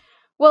Carolina?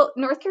 Well,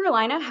 North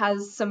Carolina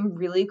has some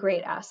really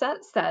great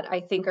assets that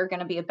I think are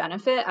going to be a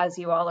benefit as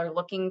you all are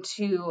looking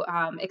to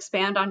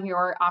expand on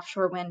your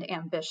offshore wind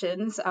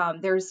ambitions.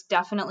 There's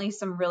definitely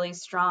some really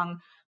strong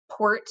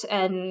port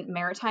and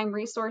maritime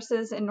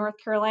resources in North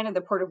Carolina. The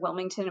Port of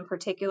Wilmington in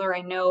particular,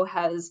 I know,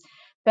 has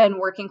been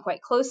working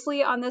quite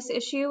closely on this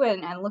issue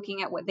and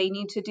looking at what they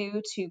need to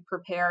do to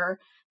prepare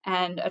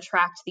and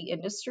attract the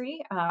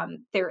industry.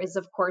 There is,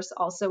 of course,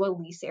 also a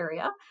lease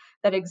area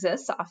that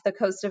exists off the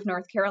coast of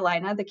North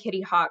Carolina, the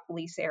Kitty Hawk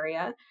lease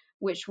area,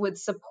 which would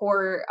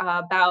support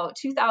about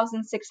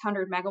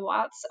 2,600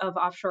 megawatts of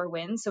offshore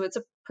wind. So it's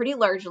a pretty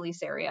large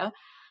lease area.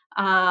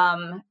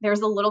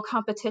 There's a little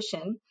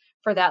competition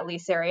for that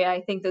lease area.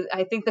 I think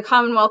the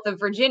Commonwealth of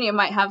Virginia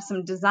might have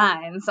some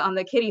designs on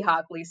the Kitty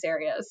Hawk lease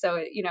area.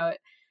 So,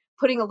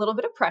 putting a little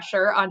bit of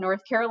pressure on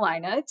North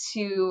Carolina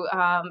to,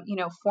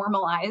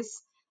 formalize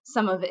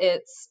some of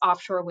its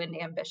offshore wind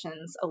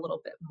ambitions a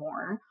little bit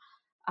more.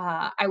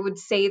 I would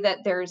say that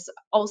there's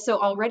also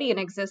already an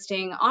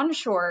existing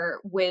onshore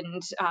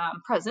wind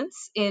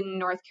presence in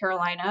North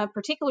Carolina,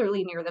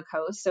 particularly near the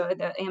coast. So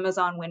the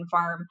Amazon wind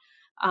farm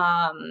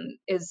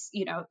is,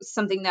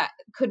 something that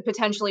could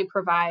potentially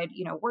provide,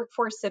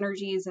 workforce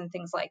synergies and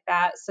things like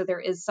that. So there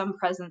is some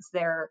presence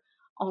there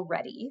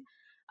already.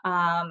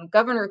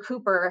 Governor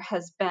Cooper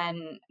has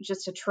been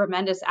just a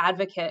tremendous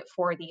advocate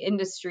for the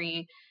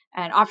industry,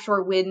 and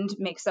offshore wind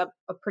makes up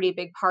a pretty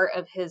big part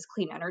of his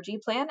clean energy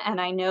plan. And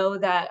I know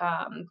that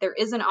there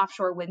is an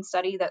offshore wind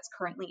study that's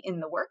currently in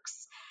the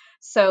works,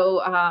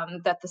 so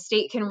that the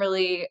state can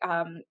really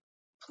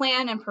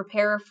plan and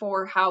prepare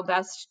for how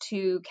best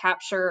to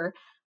capture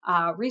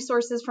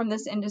resources from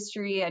this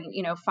industry and,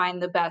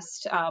 find the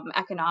best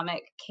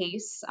economic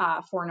case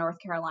for North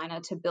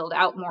Carolina to build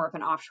out more of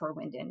an offshore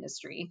wind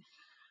industry.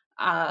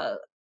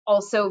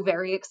 Also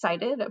very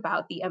excited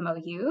about the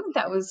MOU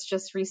that was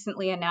just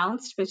recently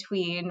announced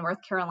between North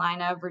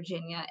Carolina,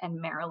 Virginia,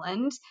 and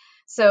Maryland.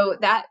 So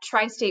that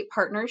tri-state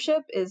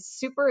partnership is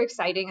super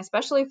exciting,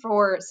 especially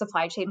for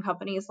supply chain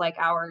companies like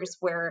ours,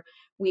 where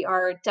we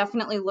are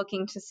definitely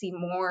looking to see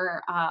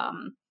more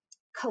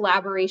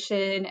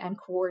collaboration and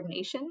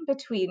coordination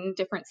between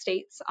different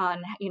states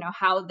on,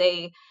 how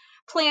they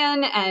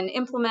plan and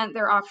implement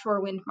their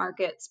offshore wind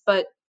markets.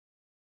 But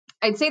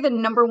I'd say the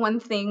number one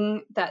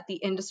thing that the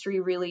industry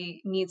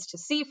really needs to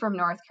see from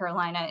North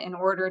Carolina in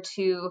order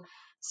to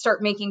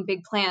start making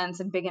big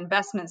plans and big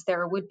investments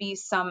there would be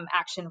some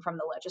action from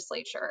the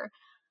legislature.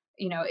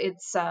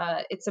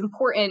 It's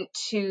important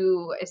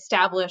to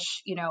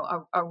establish,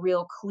 a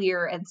real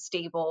clear and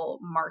stable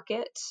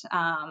market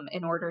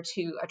in order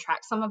to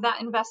attract some of that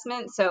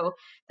investment. So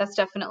that's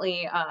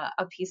definitely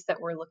a piece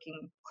that we're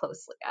looking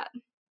closely at.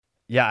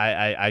 Yeah,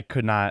 I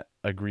could not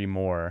agree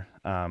more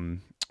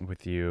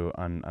with you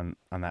on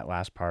that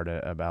last part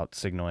about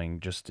signaling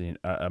just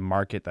a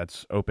market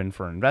that's open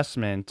for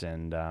investment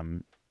and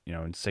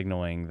and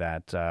signaling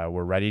that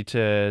we're ready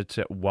to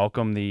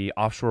welcome the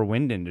offshore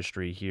wind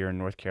industry here in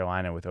North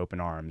Carolina with open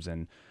arms.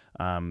 And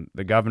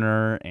the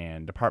governor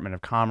and Department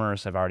of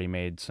Commerce have already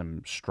made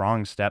some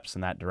strong steps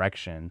in that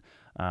direction.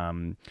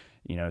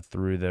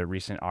 Through the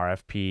recent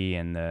RFP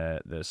and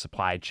the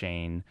supply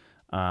chain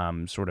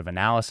sort of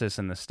analysis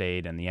in the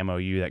state and the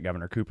MOU that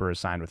Governor Cooper has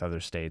signed with other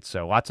states.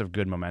 So lots of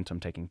good momentum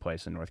taking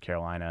place in North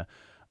Carolina.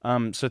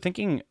 So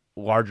thinking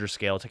larger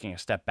scale, taking a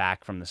step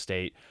back from the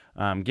state,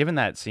 given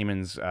that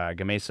Siemens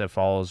Gamesa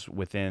falls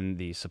within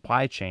the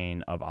supply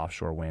chain of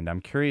offshore wind,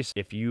 I'm curious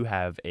if you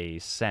have a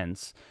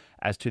sense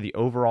as to the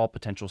overall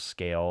potential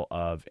scale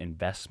of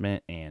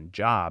investment and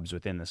jobs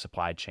within the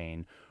supply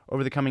chain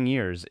over the coming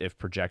years if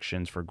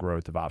projections for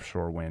growth of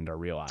offshore wind are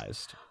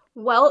realized.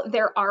 Well,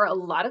 there are a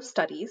lot of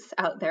studies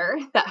out there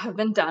that have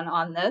been done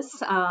on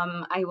this.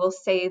 I will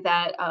say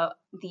that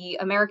the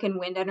American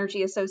Wind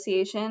Energy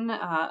Association,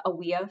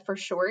 AWEA for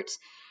short,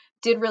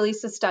 did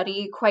release a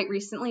study quite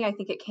recently. I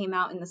think it came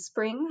out in the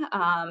spring,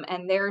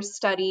 and their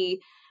study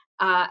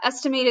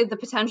estimated the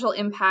potential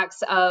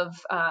impacts of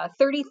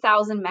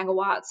 30,000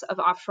 megawatts of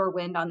offshore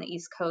wind on the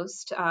East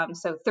Coast,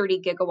 so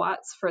 30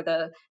 gigawatts for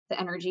the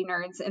energy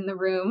nerds in the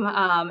room.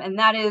 And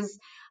that is,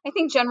 I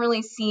think,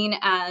 generally seen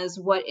as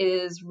what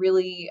is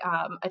really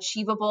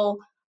achievable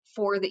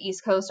for the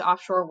East Coast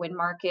offshore wind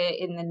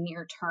market in the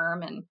near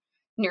term. And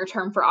near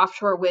term for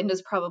offshore wind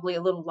is probably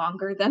a little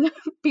longer than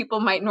people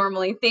might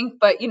normally think.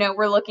 But,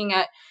 we're looking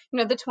at,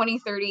 the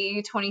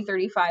 2030,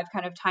 2035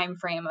 kind of time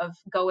frame of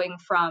going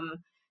from,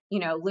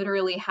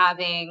 literally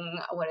having,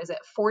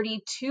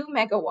 42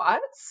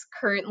 megawatts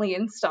currently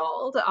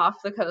installed off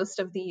the coast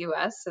of the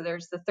US. So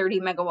there's the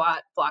 30 megawatt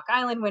Block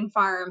Island wind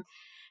farm.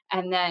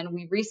 And then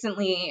we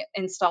recently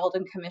installed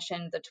and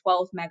commissioned the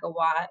 12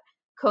 megawatt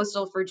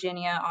Coastal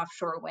Virginia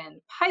offshore wind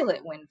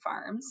pilot wind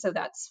farm. So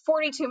that's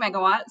 42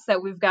 megawatts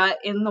that we've got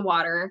in the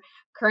water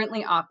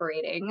currently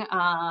operating.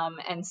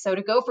 And so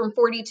to go from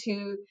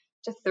 42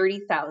 to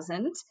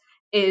 30,000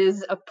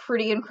 is a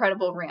pretty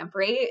incredible ramp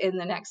rate in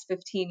the next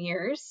 15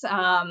 years.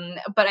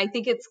 But I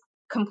think it's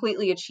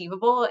completely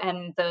achievable.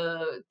 And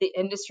the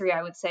industry,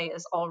 I would say,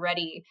 is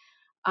already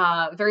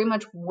very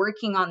much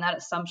working on that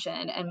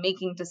assumption and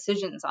making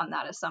decisions on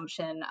that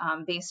assumption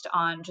based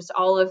on just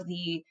all of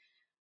the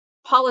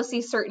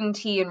policy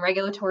certainty and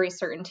regulatory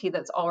certainty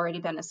that's already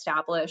been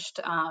established,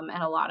 and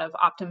a lot of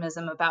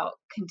optimism about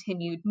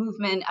continued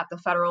movement at the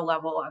federal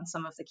level on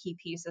some of the key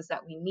pieces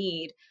that we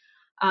need.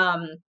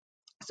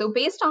 So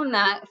based on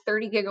that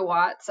 30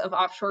 gigawatts of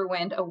offshore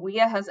wind,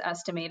 AWEA has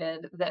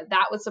estimated that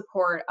that would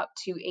support up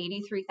to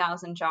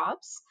 83,000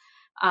 jobs,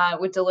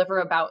 would deliver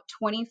about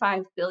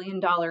 $25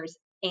 billion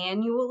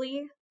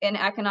annually in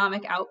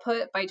economic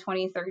output by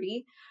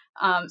 2030.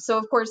 So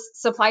of course,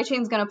 supply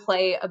chain is going to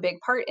play a big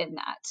part in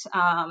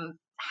that.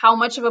 How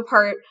much of a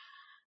part,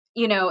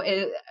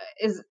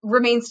 is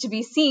remains to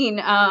be seen.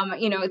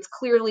 It's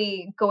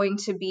clearly going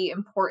to be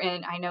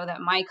important. I know that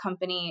my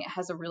company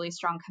has a really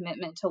strong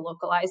commitment to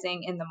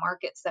localizing in the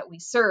markets that we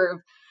serve.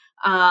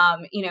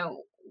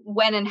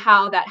 When and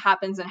how that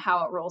happens and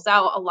how it rolls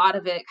out, a lot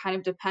of it kind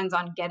of depends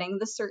on getting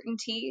the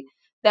certainty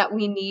that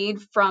we need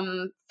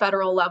from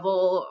federal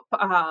level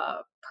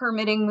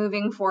permitting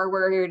moving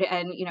forward,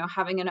 and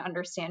having an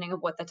understanding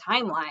of what the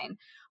timeline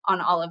on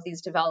all of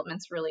these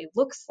developments really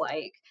looks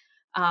like.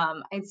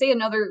 I'd say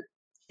another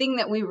thing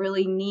that we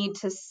really need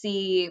to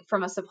see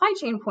from a supply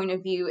chain point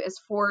of view is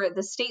for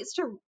the states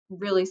to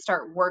really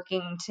start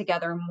working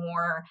together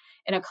more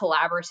in a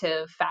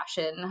collaborative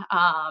fashion,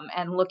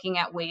 and looking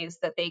at ways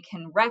that they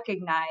can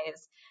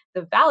recognize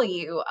the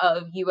value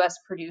of US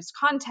produced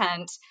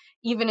content,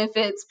 even if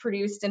it's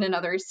produced in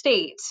another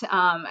state.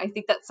 I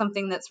think that's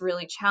something that's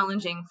really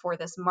challenging for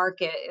this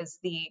market, is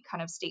the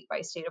kind of state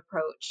by state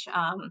approach.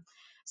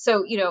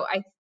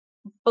 I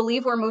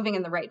believe we're moving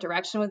in the right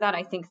direction with that.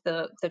 I think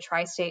the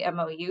tri-state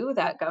MOU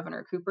that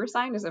Governor Cooper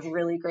signed is a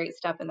really great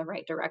step in the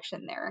right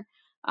direction there.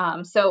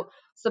 So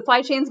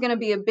supply chain is going to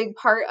be a big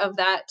part of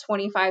that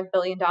 $25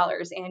 billion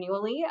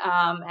annually,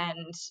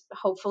 and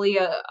hopefully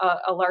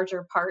a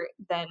larger part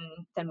than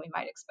we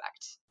might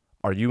expect.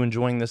 Are you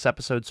enjoying this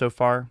episode so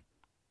far?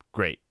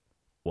 Great.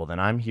 Well,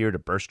 then I'm here to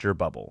burst your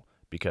bubble,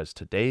 because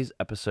today's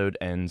episode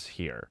ends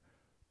here.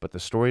 But the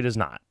story does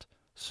not.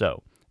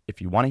 So,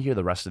 if you want to hear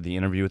the rest of the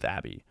interview with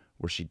Abby,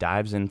 where she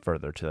dives in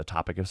further to the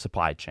topic of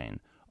supply chain,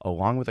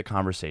 along with a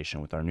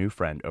conversation with our new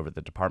friend over at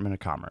the Department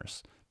of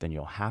Commerce, then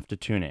you'll have to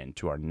tune in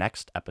to our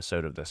next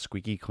episode of the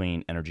Squeaky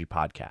Clean Energy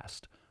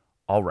Podcast.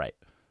 All right,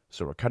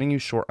 so we're cutting you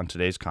short on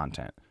today's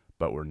content,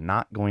 but we're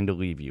not going to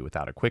leave you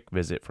without a quick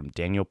visit from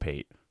Daniel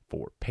Pate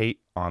for Pate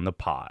on the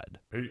Pod.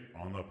 Pate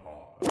on the Pod.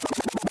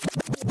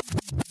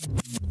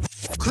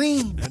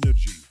 Clean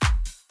Energy.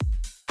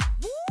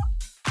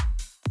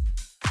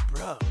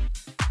 bro.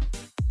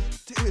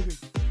 Dude.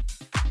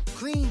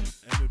 Clean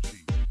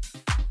Energy.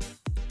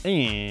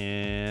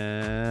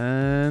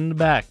 And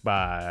back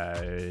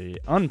by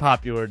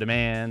unpopular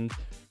demand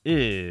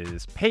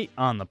is Pate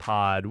on the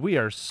Pod. We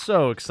are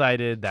so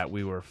excited that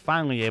we were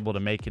finally able to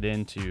make it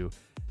into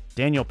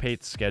Daniel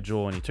Pate's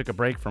schedule, and he took a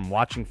break from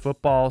watching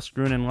football,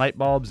 screwing in light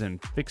bulbs,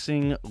 and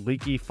fixing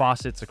leaky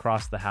faucets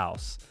across the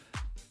house.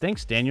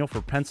 Thanks, Daniel,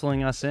 for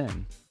penciling us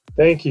in.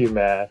 Thank you,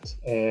 Matt.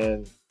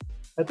 And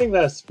I think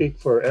that I speak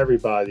for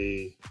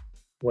everybody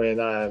when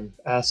I'm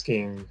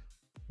asking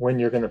when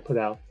you're going to put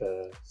out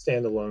the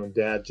standalone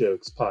Dad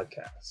Jokes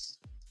podcast.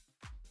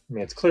 I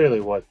mean, it's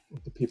clearly what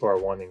the people are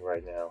wanting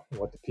right now, and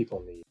what the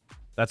people need.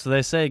 That's what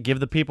they say. Give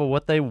the people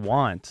what they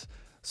want.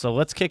 So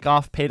let's kick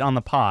off Pate on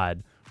the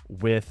Pod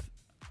with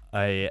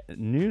a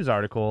news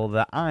article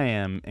that I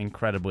am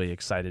incredibly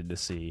excited to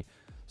see.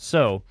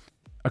 So,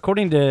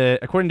 according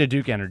to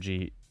Duke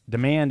Energy,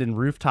 demand in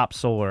rooftop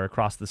solar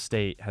across the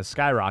state has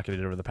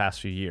skyrocketed over the past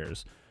few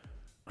years,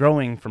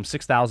 growing from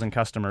 6,000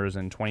 customers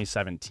in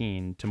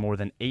 2017 to more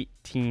than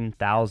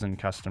 18,000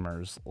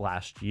 customers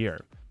last year.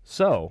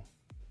 So,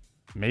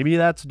 maybe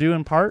that's due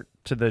in part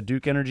to the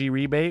Duke Energy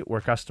rebate, where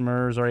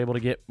customers are able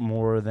to get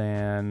more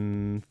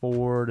than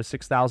 $4,000 to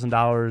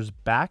 $6,000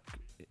 back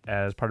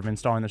as part of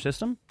installing their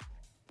system.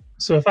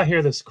 So if I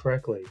hear this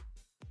correctly,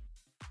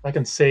 I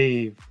can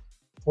save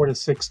 $4,000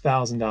 to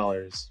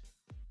 $6,000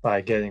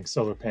 by getting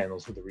solar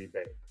panels with a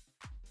rebate.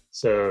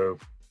 So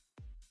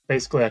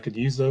basically, I could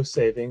use those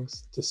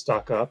savings to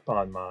stock up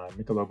on my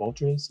Michelob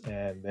Ultras,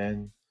 and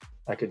then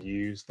I could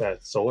use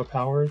that solar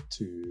power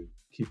to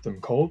keep them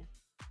cold.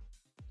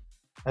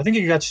 I think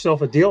you got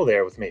yourself a deal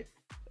there with me.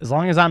 As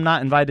long as I'm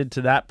not invited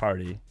to that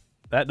party.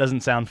 That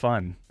doesn't sound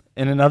fun.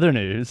 And in other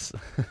news,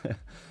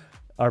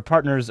 our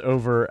partners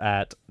over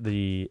at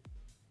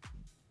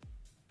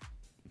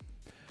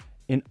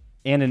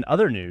in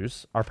other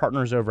news, our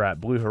partners over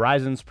at Blue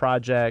Horizons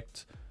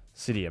Project,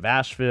 City of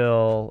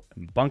Asheville,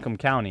 and Buncombe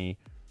County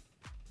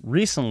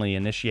recently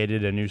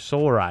initiated a new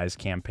Solarize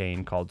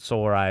campaign called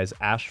Solarize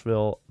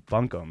Asheville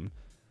Buncombe,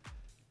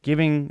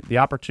 giving the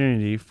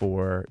opportunity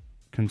for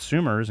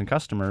consumers and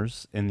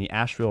customers in the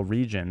Asheville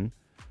region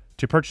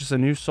to purchase a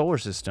new solar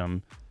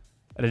system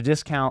at a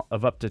discount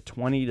of up to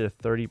 20 to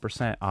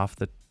 30% off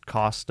the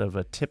cost of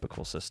a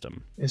typical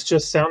system. It's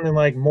just sounding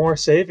like more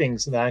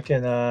savings that I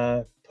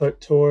can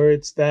put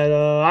towards that,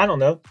 I don't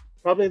know,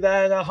 probably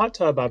that hot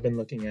tub I've been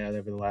looking at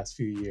over the last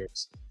few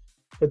years.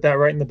 Put that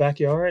right in the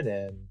backyard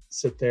and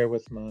sit there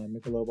with my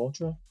Michelob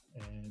Ultra,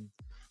 and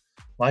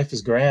life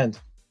is grand.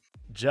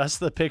 Just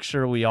the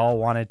picture we all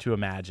wanted to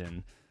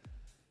imagine.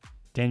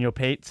 Daniel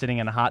Pate sitting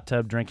in a hot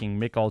tub drinking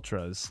Mich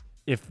Ultras.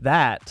 If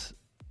that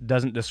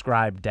doesn't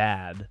describe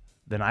Dad,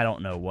 then I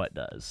don't know what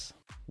does.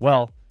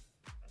 Well,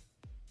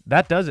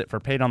 that does it for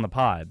Pate on the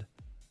Pod.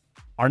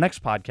 Our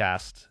next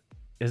podcast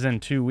is in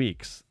 2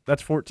 weeks.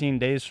 That's 14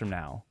 days from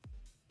now.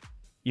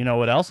 You know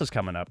what else is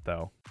coming up,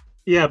 though?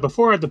 Yeah,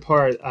 before I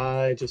depart,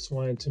 I just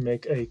wanted to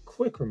make a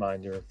quick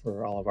reminder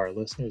for all of our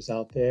listeners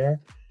out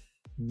there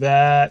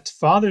that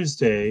Father's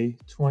Day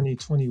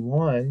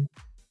 2021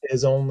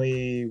 is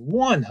only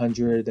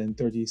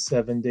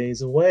 137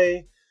 days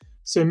away.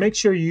 So make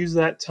sure you use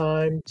that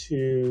time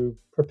to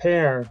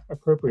prepare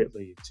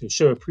appropriately to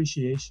show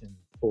appreciation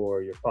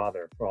for your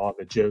father, for all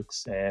the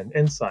jokes and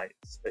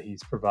insights that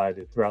he's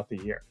provided throughout the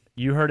year.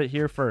 You heard it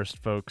here first,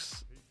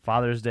 folks.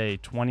 Father's Day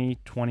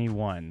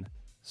 2021.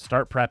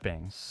 Start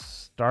prepping.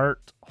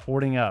 Start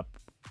hoarding up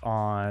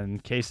on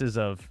cases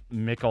of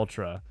Mich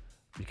Ultra,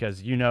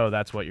 because you know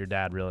that's what your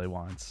dad really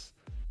wants.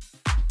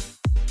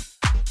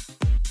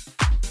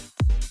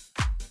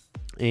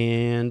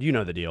 And you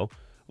know the deal.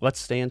 Let's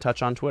stay in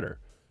touch on Twitter.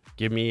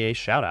 Give me a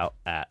shout out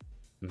at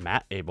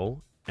Matt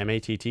Abel,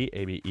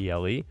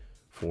 Mattabele,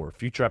 for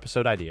future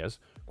episode ideas,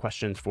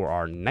 questions for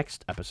our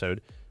next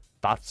episode,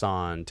 thoughts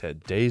on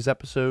today's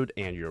episode,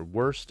 and your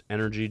worst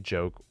energy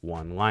joke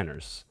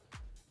one-liners.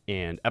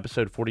 And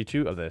episode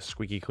 42 of the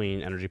Squeaky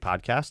Clean Energy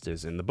Podcast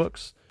is in the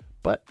books.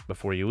 But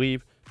before you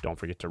leave, don't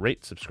forget to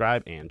rate,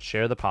 subscribe, and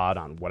share the pod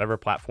on whatever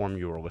platform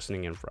you are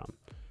listening in from.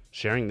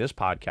 Sharing this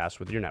podcast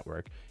with your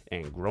network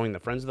and growing the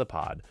friends of the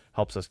pod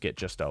helps us get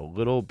just a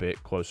little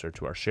bit closer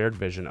to our shared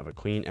vision of a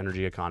clean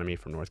energy economy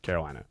for North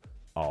Carolina.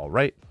 All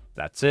right,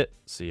 that's it.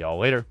 See y'all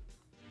later.